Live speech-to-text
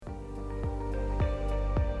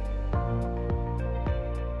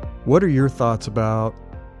What are your thoughts about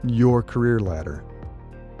your career ladder?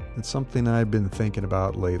 It's something I've been thinking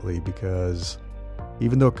about lately because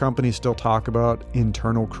even though companies still talk about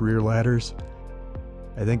internal career ladders,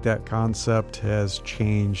 I think that concept has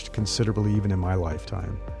changed considerably even in my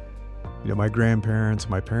lifetime. My grandparents,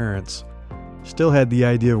 my parents still had the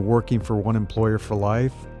idea of working for one employer for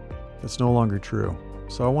life. That's no longer true.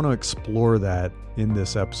 So I want to explore that in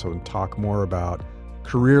this episode and talk more about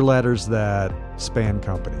career ladders that span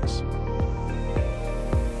companies.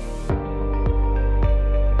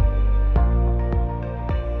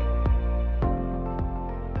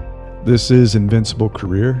 This is Invincible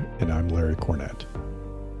Career, and I'm Larry Cornett.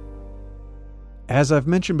 As I've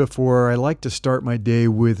mentioned before, I like to start my day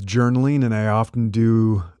with journaling, and I often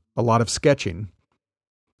do a lot of sketching.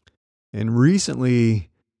 And recently,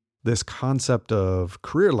 this concept of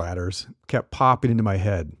career ladders kept popping into my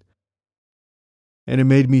head. And it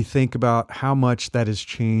made me think about how much that has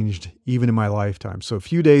changed even in my lifetime. So a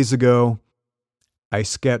few days ago, I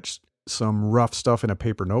sketched some rough stuff in a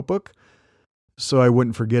paper notebook so I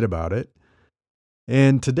wouldn't forget about it.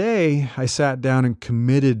 And today, I sat down and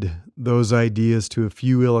committed those ideas to a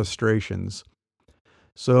few illustrations.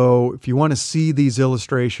 So if you want to see these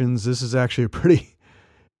illustrations, this is actually a pretty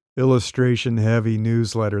illustration-heavy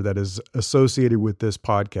newsletter that is associated with this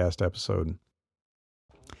podcast episode.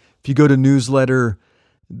 If you go to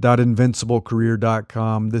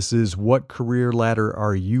newsletter.invinciblecareer.com, this is What Career Ladder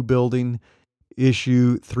Are You Building?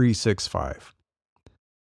 Issue 365.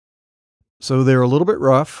 So they're a little bit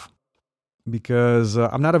rough because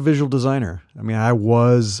I'm not a visual designer. I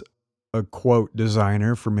was a quote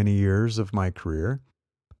designer for many years of my career,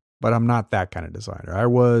 but I'm not that kind of designer. I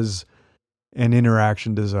was an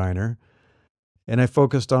interaction designer. And I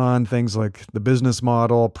focused on things like the business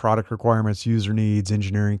model, product requirements, user needs,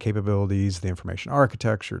 engineering capabilities, the information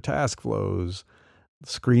architecture, task flows,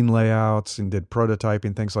 screen layouts, and did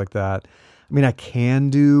prototyping, things like that. I can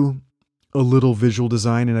do a little visual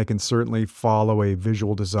design, and I can certainly follow a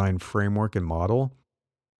visual design framework and model,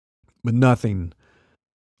 but nothing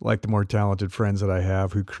like the more talented friends that I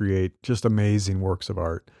have who create just amazing works of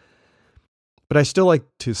art. But I still like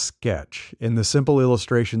to sketch, and the simple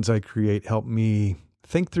illustrations I create help me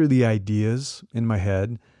think through the ideas in my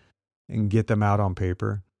head and get them out on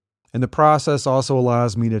paper. And the process also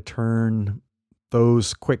allows me to turn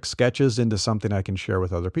those quick sketches into something I can share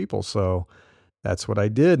with other people. So that's what I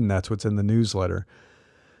did, and that's what's in the newsletter.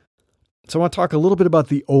 So I want to talk a little bit about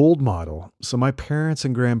the old model. So my parents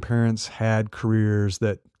and grandparents had careers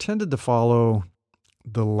that tended to follow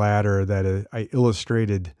the ladder that I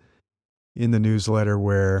illustrated in the newsletter,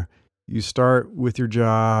 where you start with your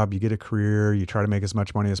job, you get a career, you try to make as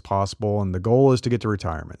much money as possible, and the goal is to get to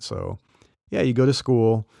retirement. So yeah, you go to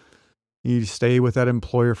school, you stay with that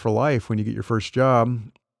employer for life when you get your first job,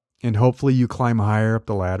 and hopefully you climb higher up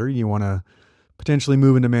the ladder. You want to potentially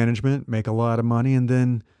move into management, make a lot of money, and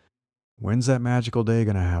then when's that magical day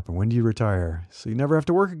going to happen? When do you retire? So you never have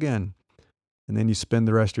to work again. And then you spend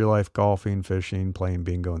the rest of your life golfing, fishing, playing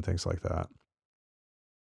bingo, and things like that.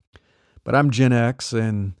 But I'm Gen X,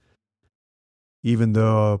 and even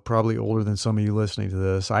though probably older than some of you listening to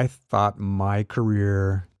this, I thought my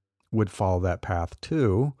career would follow that path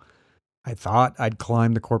too. I thought I'd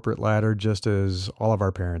climb the corporate ladder just as all of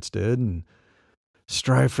our parents did and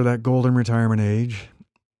strive for that golden retirement age.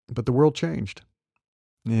 But the world changed,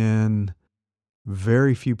 and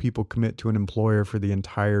very few people commit to an employer for the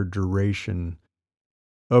entire duration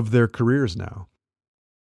of their careers now.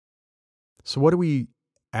 So what do we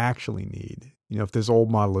actually need? If this old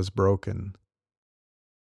model is broken.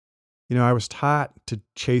 I was taught to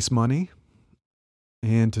chase money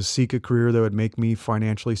and to seek a career that would make me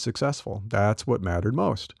financially successful. That's what mattered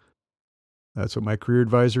most. That's what my career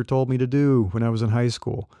advisor told me to do when I was in high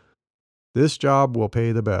school. This job will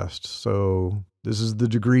pay the best, so this is the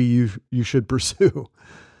degree you should pursue.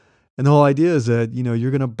 And the whole idea is that,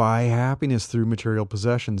 you're going to buy happiness through material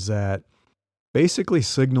possessions that basically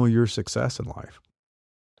signal your success in life.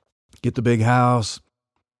 Get the big house,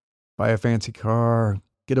 buy a fancy car,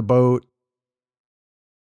 get a boat,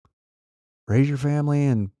 raise your family,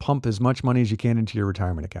 and pump as much money as you can into your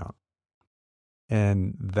retirement account.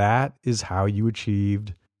 And that is how you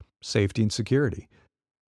achieved safety and security.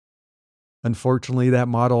 Unfortunately, that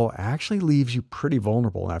model actually leaves you pretty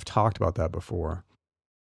vulnerable, and I've talked about that before.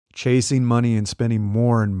 Chasing money and spending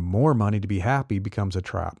more and more money to be happy becomes a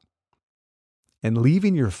trap. And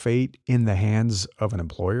leaving your fate in the hands of an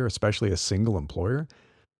employer, especially a single employer,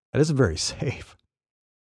 that isn't very safe.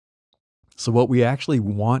 So what we actually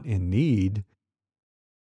want and need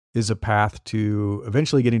is a path to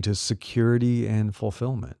eventually getting to security and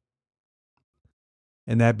fulfillment.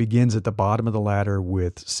 And that begins at the bottom of the ladder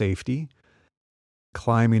with safety,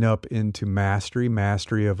 climbing up into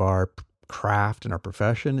mastery of our craft and our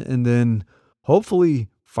profession, and then hopefully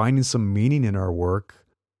finding some meaning in our work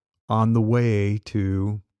on the way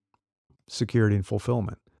to security and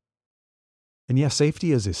fulfillment. And yes,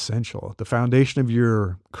 safety is essential. The foundation of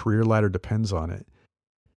your career ladder depends on it.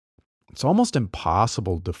 It's almost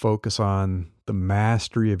impossible to focus on the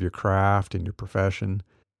mastery of your craft and your profession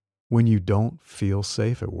when you don't feel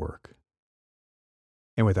safe at work.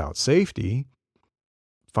 And without safety,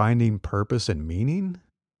 finding purpose and meaning,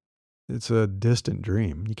 it's a distant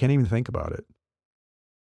dream. You can't even think about it.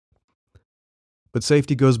 But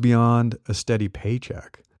safety goes beyond a steady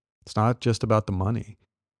paycheck. It's not just about the money.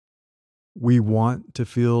 We want to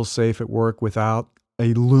feel safe at work without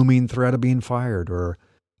a looming threat of being fired or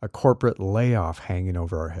a corporate layoff hanging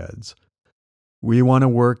over our heads. We want to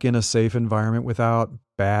work in a safe environment without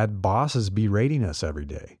bad bosses berating us every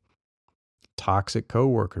day, toxic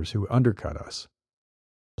coworkers who undercut us,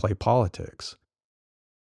 play politics,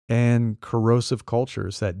 and corrosive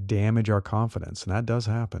cultures that damage our confidence, and that does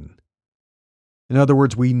happen. In other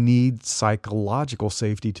words, we need psychological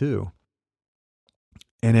safety too.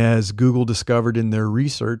 And as Google discovered in their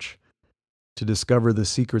research to discover the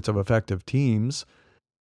secrets of effective teams,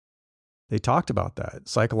 they talked about that,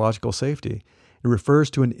 psychological safety. It refers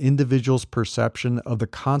to an individual's perception of the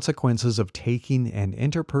consequences of taking an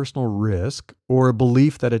interpersonal risk or a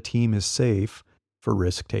belief that a team is safe for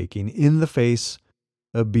risk-taking in the face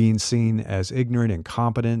of being seen as ignorant,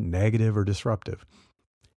 incompetent, negative, or disruptive.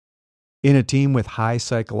 In a team with high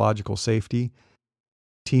psychological safety,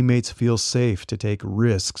 teammates feel safe to take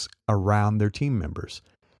risks around their team members.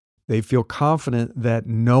 They feel confident that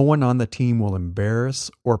no one on the team will embarrass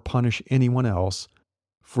or punish anyone else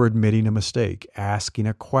for admitting a mistake, asking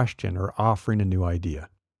a question, or offering a new idea.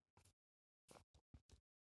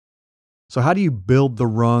 So how do you build the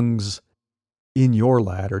rungs in your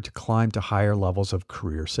ladder to climb to higher levels of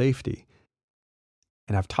career safety?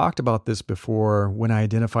 And I've talked about this before when I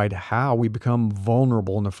identified how we become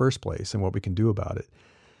vulnerable in the first place and what we can do about it.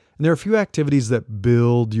 And there are a few activities that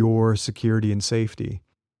build your security and safety.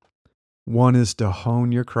 One is to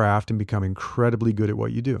hone your craft and become incredibly good at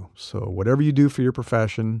what you do. So whatever you do for your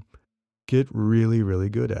profession, get really, really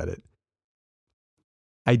good at it.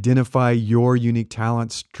 Identify your unique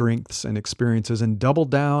talents, strengths, and experiences and double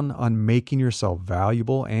down on making yourself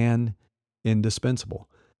valuable and indispensable.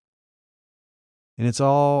 And it's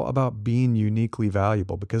all about being uniquely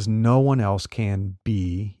valuable because no one else can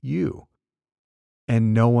be you.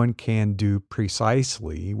 And no one can do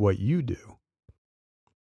precisely what you do.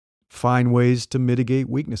 Find ways to mitigate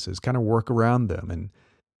weaknesses, kind of work around them and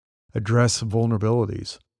address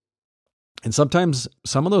vulnerabilities. And sometimes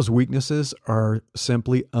some of those weaknesses are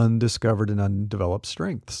simply undiscovered and undeveloped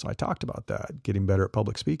strengths. I talked about that, getting better at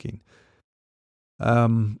public speaking.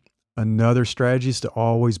 Another strategy is to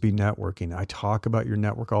always be networking. I talk about your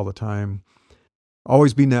network all the time.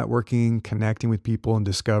 Always be networking, connecting with people, and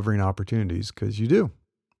discovering opportunities because you do.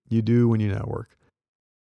 You do when you network.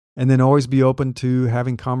 And then always be open to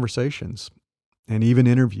having conversations and even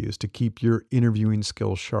interviews to keep your interviewing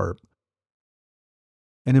skills sharp.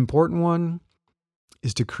 An important one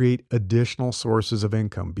is to create additional sources of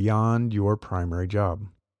income beyond your primary job.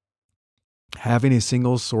 Having a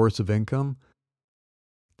single source of income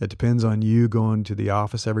that depends on you going to the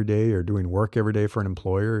office every day or doing work every day for an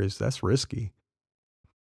employer that's risky.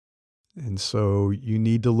 And so you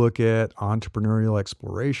need to look at entrepreneurial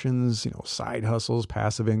explorations, side hustles,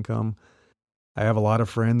 passive income. I have a lot of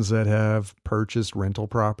friends that have purchased rental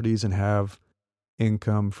properties and have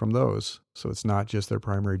income from those. So it's not just their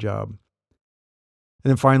primary job. And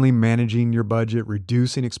then finally, managing your budget,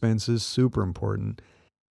 reducing expenses, super important,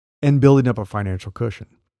 and building up a financial cushion,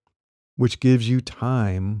 which gives you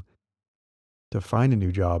time to find a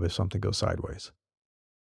new job if something goes sideways.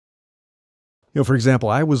 For example,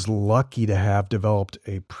 I was lucky to have developed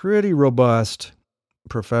a pretty robust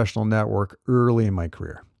professional network early in my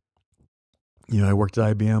career. I worked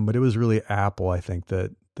at IBM, but it was really Apple, I think,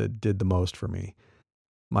 that did the most for me.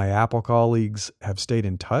 My Apple colleagues have stayed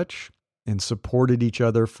in touch and supported each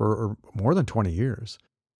other for more than 20 years.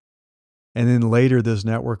 And then later, this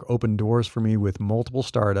network opened doors for me with multiple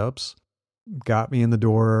startups, got me in the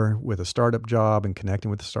door with a startup job and connecting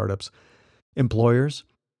with the startups, employers.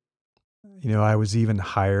 I was even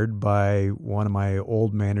hired by one of my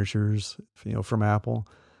old managers, from Apple,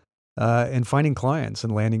 and finding clients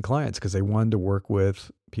and landing clients because they wanted to work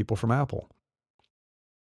with people from Apple.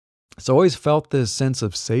 So I always felt this sense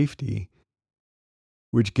of safety,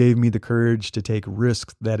 which gave me the courage to take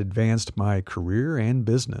risks that advanced my career and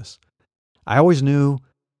business. I always knew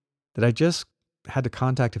that I just had to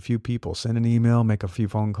contact a few people, send an email, make a few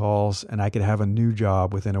phone calls, and I could have a new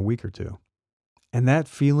job within a week or two. And that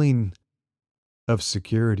feeling of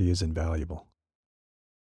security is invaluable.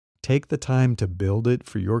 Take the time to build it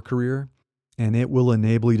for your career, and it will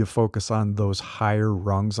enable you to focus on those higher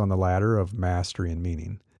rungs on the ladder of mastery and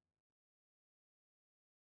meaning.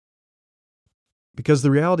 Because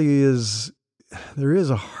the reality is, there is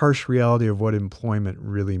a harsh reality of what employment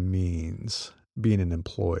really means, being an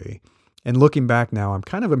employee. And looking back now, I'm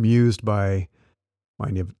kind of amused by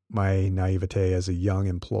my naivete as a young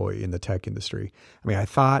employee in the tech industry. I mean, I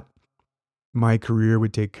thought my career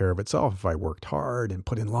would take care of itself if I worked hard and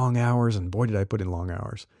put in long hours, and boy, did I put in long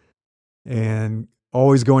hours. And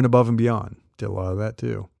always going above and beyond. Did a lot of that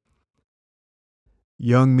too.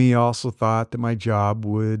 Young me also thought that my job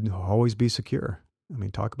would always be secure. I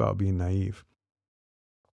mean, talk about being naive.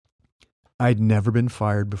 I'd never been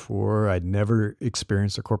fired before. I'd never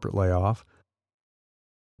experienced a corporate layoff.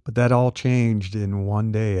 But that all changed in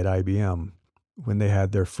one day at IBM when they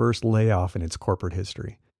had their first layoff in its corporate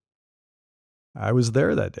history. I was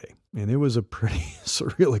there that day, and it was a pretty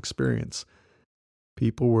surreal experience.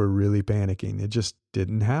 People were really panicking. It just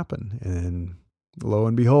didn't happen. And lo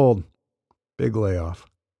and behold, big layoff.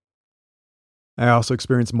 I also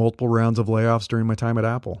experienced multiple rounds of layoffs during my time at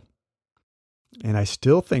Apple. And I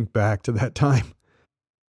still think back to that time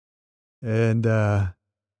and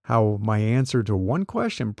how my answer to one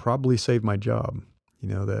question probably saved my job. You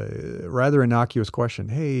know, the rather innocuous question,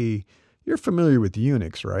 hey, you're familiar with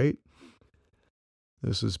Unix, right?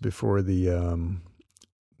 This is before the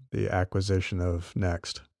acquisition of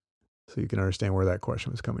Next. So you can understand where that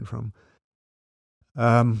question was coming from.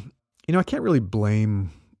 I can't really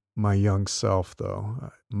blame my young self, though.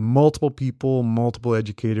 Multiple people, multiple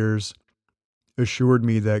educators assured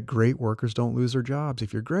me that great workers don't lose their jobs.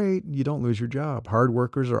 If you're great, you don't lose your job. Hard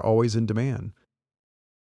workers are always in demand.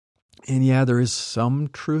 And yeah, there is some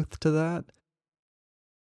truth to that.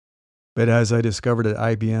 But as I discovered at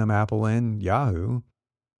IBM, Apple, and Yahoo,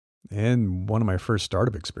 and one of my first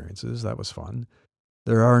startup experiences, that was fun,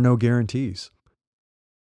 there are no guarantees.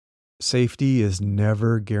 Safety is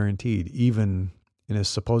never guaranteed, even in a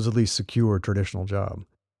supposedly secure traditional job.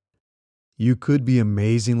 You could be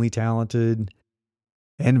amazingly talented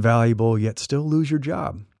and valuable, yet still lose your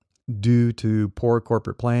job due to poor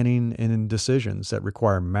corporate planning and decisions that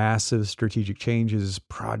require massive strategic changes,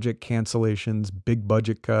 project cancellations, big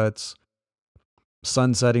budget cuts,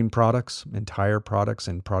 sunsetting products, entire products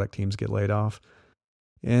and product teams get laid off,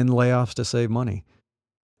 and layoffs to save money.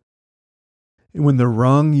 And when the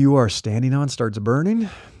rung you are standing on starts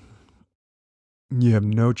burning, you have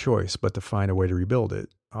no choice but to find a way to rebuild it,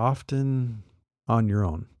 often on your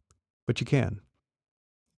own. But you can.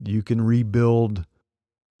 You can rebuild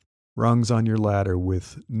rungs on your ladder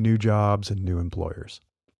with new jobs and new employers.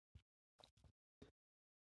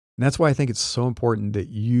 And that's why I think it's so important that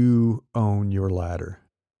you own your ladder.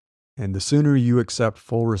 And the sooner you accept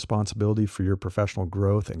full responsibility for your professional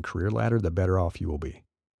growth and career ladder, the better off you will be.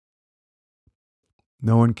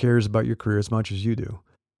 No one cares about your career as much as you do.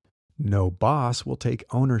 No boss will take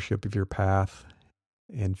ownership of your path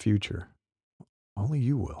and future. Only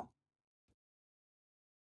you will.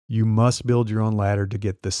 You must build your own ladder to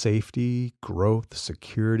get the safety, growth,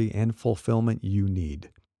 security, and fulfillment you need.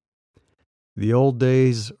 The old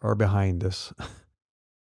days are behind us,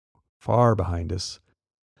 far behind us,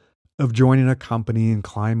 of joining a company and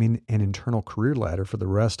climbing an internal career ladder for the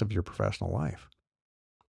rest of your professional life.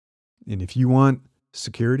 And if you want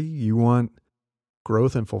security, you want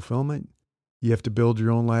growth and fulfillment, you have to build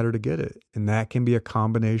your own ladder to get it. And that can be a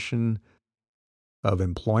combination of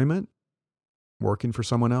employment, working for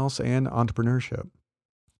someone else, and entrepreneurship.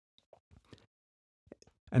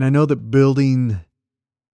 And I know that building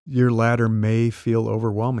your ladder may feel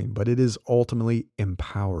overwhelming, but it is ultimately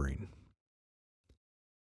empowering.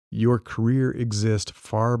 Your career exists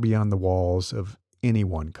far beyond the walls of any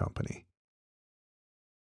one company.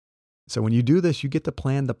 So when you do this, you get to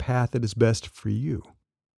plan the path that is best for you.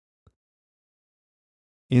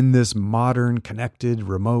 In this modern, connected,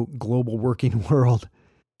 remote, global working world,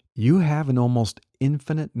 you have an almost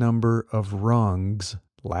infinite number of rungs,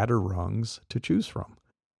 ladder rungs, to choose from.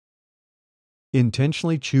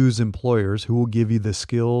 Intentionally choose employers who will give you the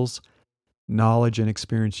skills, knowledge, and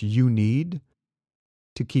experience you need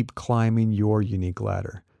to keep climbing your unique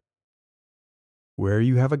ladder. Where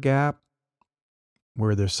you have a gap,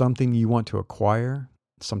 where there's something you want to acquire,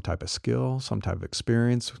 some type of skill, some type of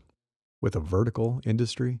experience with a vertical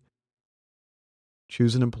industry,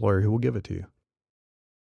 choose an employer who will give it to you.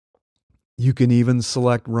 You can even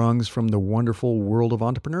select rungs from the wonderful world of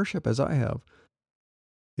entrepreneurship, as I have.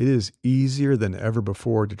 It is easier than ever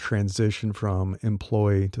before to transition from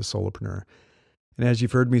employee to solopreneur. And as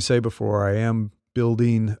you've heard me say before, I am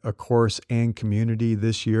building a course and community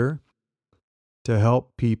this year to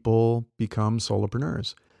help people become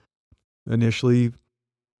solopreneurs. Initially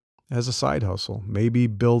as a side hustle, maybe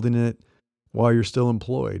building it while you're still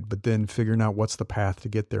employed, but then figuring out what's the path to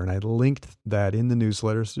get there. And I linked that in the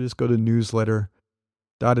newsletter. So just go to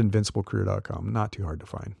newsletter.invinciblecareer.com. Not too hard to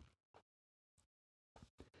find.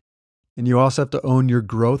 And you also have to own your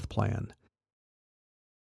growth plan.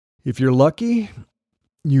 If you're lucky,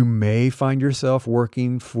 you may find yourself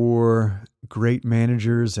working for great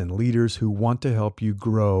managers and leaders who want to help you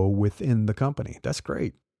grow within the company. That's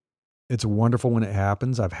great. It's wonderful when it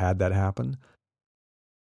happens. I've had that happen.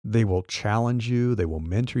 They will challenge you, they will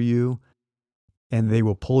mentor you, and they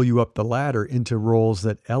will pull you up the ladder into roles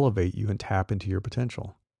that elevate you and tap into your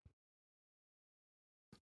potential.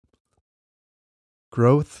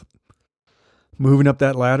 Growth, moving up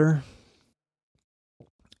that ladder,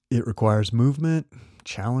 it requires movement,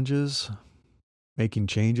 challenges, making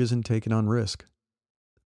changes, and taking on risk.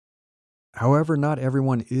 However, not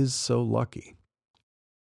everyone is so lucky.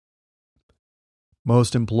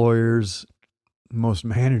 Most employers, most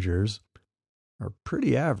managers are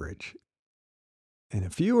pretty average. And a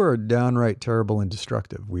few are downright terrible and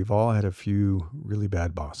destructive. We've all had a few really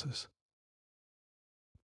bad bosses.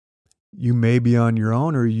 You may be on your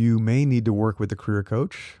own, or you may need to work with a career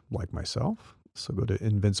coach like myself. So go to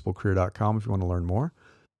invinciblecareer.com if you want to learn more.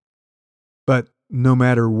 But no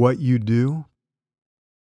matter what you do,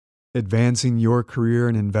 advancing your career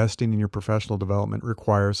and investing in your professional development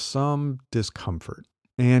requires some discomfort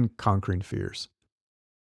and conquering fears.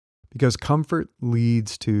 Because comfort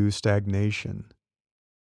leads to stagnation.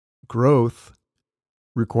 Growth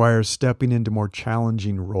requires stepping into more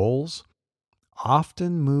challenging roles,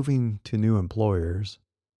 often moving to new employers,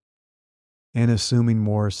 and assuming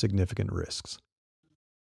more significant risks.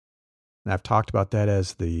 And I've talked about that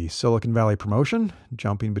as the Silicon Valley promotion,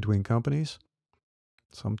 jumping between companies.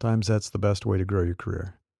 Sometimes that's the best way to grow your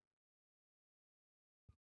career.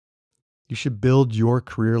 You should build your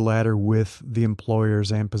career ladder with the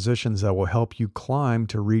employers and positions that will help you climb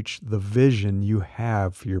to reach the vision you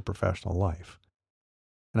have for your professional life.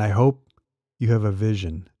 And I hope you have a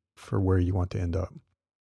vision for where you want to end up.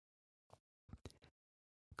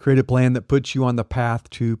 Create a plan that puts you on the path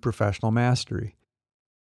to professional mastery.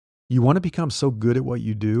 You want to become so good at what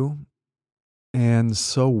you do and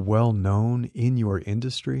so well known in your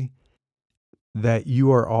industry that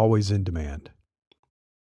you are always in demand.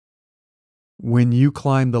 When you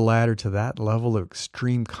climb the ladder to that level of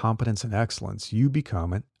extreme competence and excellence, you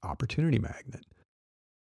become an opportunity magnet.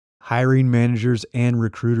 Hiring managers and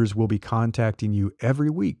recruiters will be contacting you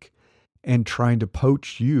every week and trying to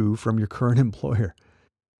poach you from your current employer.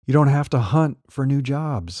 You don't have to hunt for new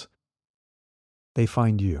jobs. They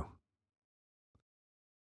find you.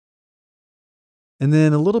 And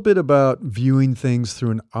then a little bit about viewing things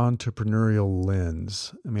through an entrepreneurial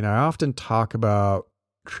lens. I often talk about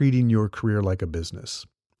treating your career like a business,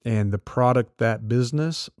 and the product that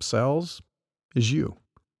business sells is you.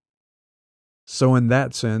 So in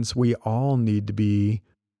that sense, we all need to be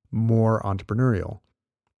more entrepreneurial.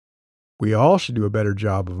 We all should do a better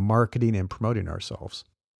job of marketing and promoting ourselves.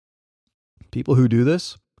 People who do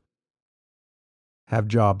this have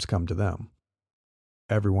jobs come to them.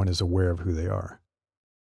 Everyone is aware of who they are.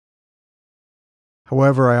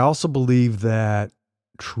 However, I also believe that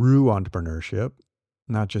true entrepreneurship,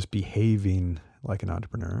 not just behaving like an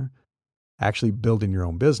entrepreneur, actually building your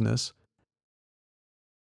own business,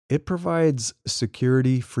 it provides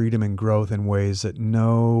security, freedom, and growth in ways that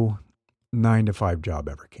no 9-to-5 job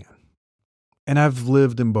ever can. And I've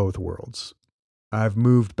lived in both worlds. I've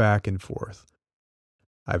moved back and forth.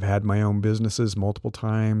 I've had my own businesses multiple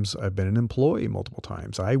times. I've been an employee multiple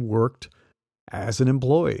times. I worked as an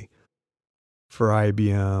employee for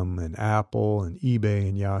IBM and Apple and eBay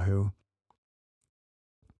and Yahoo.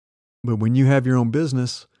 But when you have your own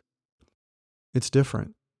business, it's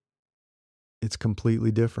different. It's completely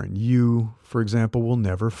different. You, for example, will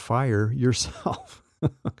never fire yourself.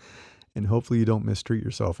 And hopefully you don't mistreat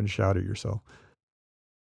yourself and shout at yourself.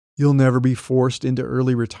 You'll never be forced into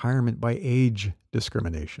early retirement by age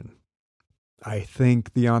discrimination. I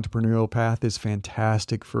think the entrepreneurial path is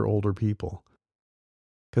fantastic for older people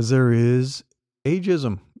because there is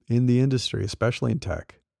ageism in the industry, especially in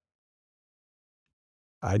tech.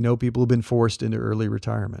 I know people have been forced into early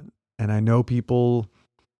retirement, and I know people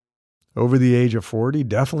over the age of 40,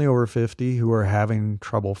 definitely over 50, who are having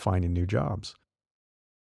trouble finding new jobs.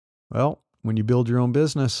 Well, when you build your own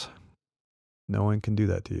business, no one can do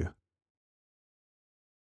that to you.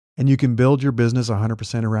 And you can build your business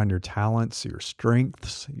 100% around your talents, your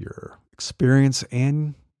strengths, your experience,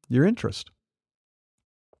 and your interest.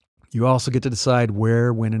 You also get to decide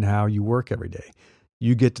where, when, and how you work every day.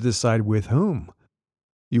 You get to decide with whom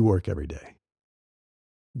you work every day.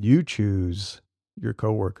 You choose your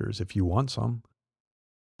coworkers if you want some.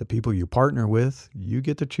 The people you partner with, you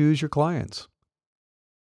get to choose your clients.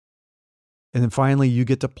 And then finally, you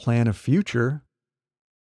get to plan a future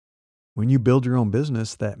when you build your own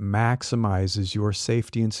business that maximizes your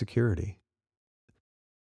safety and security,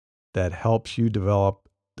 that helps you develop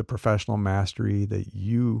the professional mastery that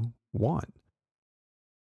you want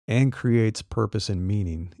and creates purpose and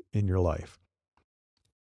meaning in your life.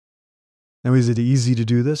 Now, is it easy to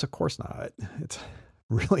do this? Of course not. It's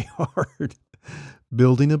really hard.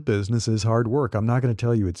 Building a business is hard work. I'm not going to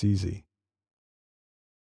tell you it's easy.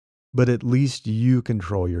 But at least you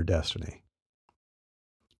control your destiny.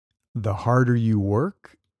 The harder you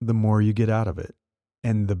work, the more you get out of it.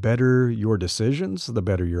 And the better your decisions, the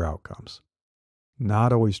better your outcomes.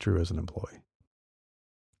 Not always true as an employee.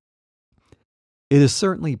 It is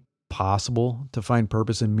certainly possible to find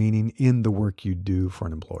purpose and meaning in the work you do for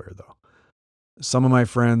an employer, though. Some of my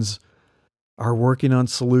friends are working on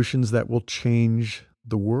solutions that will change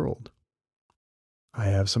the world. I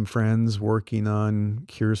have some friends working on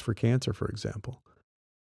cures for cancer, for example.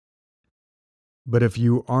 But if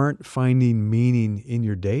you aren't finding meaning in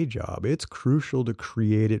your day job, it's crucial to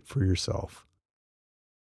create it for yourself.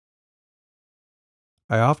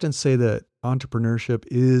 I often say that entrepreneurship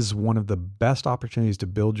is one of the best opportunities to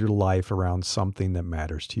build your life around something that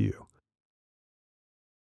matters to you.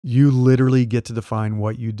 You literally get to define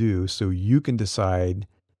what you do so you can decide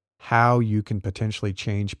how you can potentially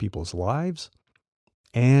change people's lives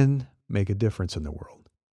and make a difference in the world.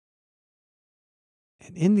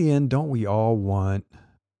 And in the end, don't we all want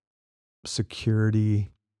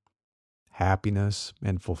security, happiness,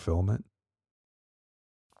 and fulfillment?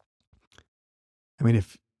 I mean,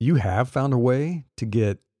 if you have found a way to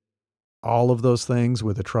get all of those things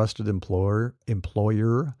with a trusted employer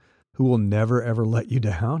who will never, ever let you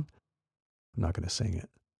down, I'm not going to sing it.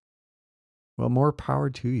 Well, more power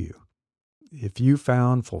to you. If you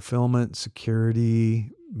found fulfillment,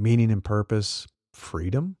 security, meaning and purpose,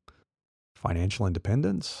 freedom, financial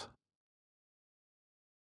independence,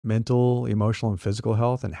 mental, emotional, and physical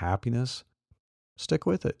health, and happiness, stick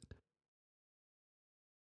with it.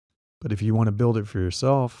 But if you want to build it for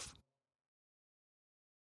yourself,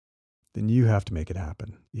 then you have to make it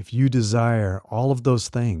happen. If you desire all of those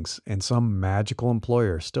things and some magical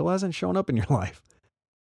employer still hasn't shown up in your life,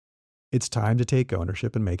 it's time to take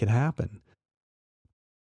ownership and make it happen.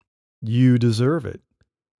 You deserve it.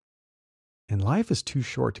 And life is too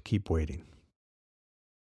short to keep waiting.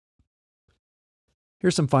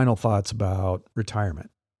 Here's some final thoughts about retirement,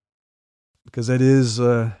 because that is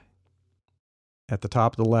at the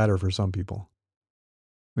top of the ladder for some people.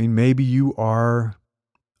 I mean, maybe you are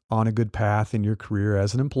on a good path in your career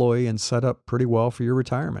as an employee and set up pretty well for your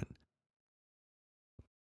retirement.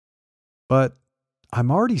 But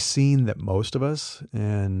I'm already seeing that most of us,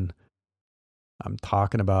 and I'm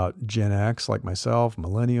talking about Gen X like myself,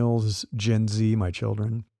 millennials, Gen Z, my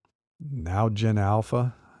children, now Gen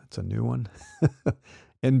Alpha, it's a new one,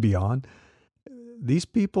 and beyond. These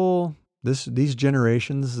people, these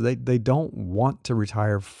generations, they don't want to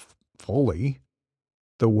retire fully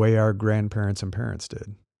the way our grandparents and parents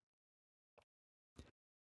did.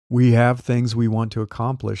 We have things we want to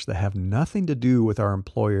accomplish that have nothing to do with our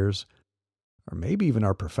employers or maybe even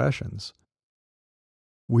our professions.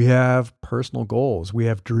 We have personal goals. We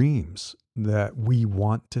have dreams that we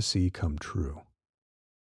want to see come true.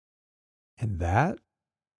 And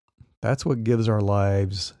that's what gives our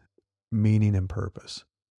lives meaning and purpose.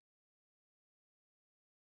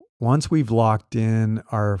 Once we've locked in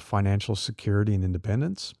our financial security and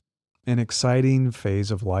independence, an exciting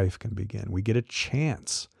phase of life can begin. We get a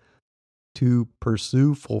chance to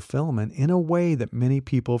pursue fulfillment in a way that many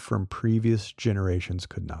people from previous generations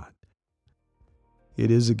could not. It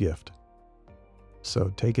is a gift.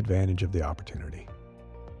 So take advantage of the opportunity.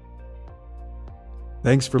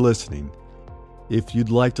 Thanks for listening. If you'd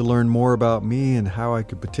like to learn more about me and how I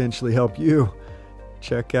could potentially help you,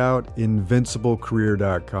 check out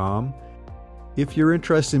invinciblecareer.com. If you're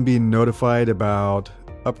interested in being notified about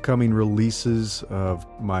upcoming releases of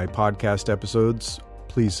my podcast episodes,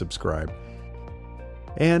 please subscribe.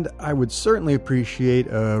 And I would certainly appreciate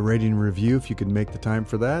a rating and review if you could make the time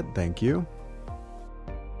for that. Thank you.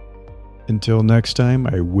 Until next time,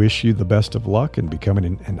 I wish you the best of luck in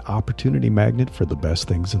becoming an opportunity magnet for the best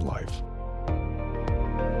things in life.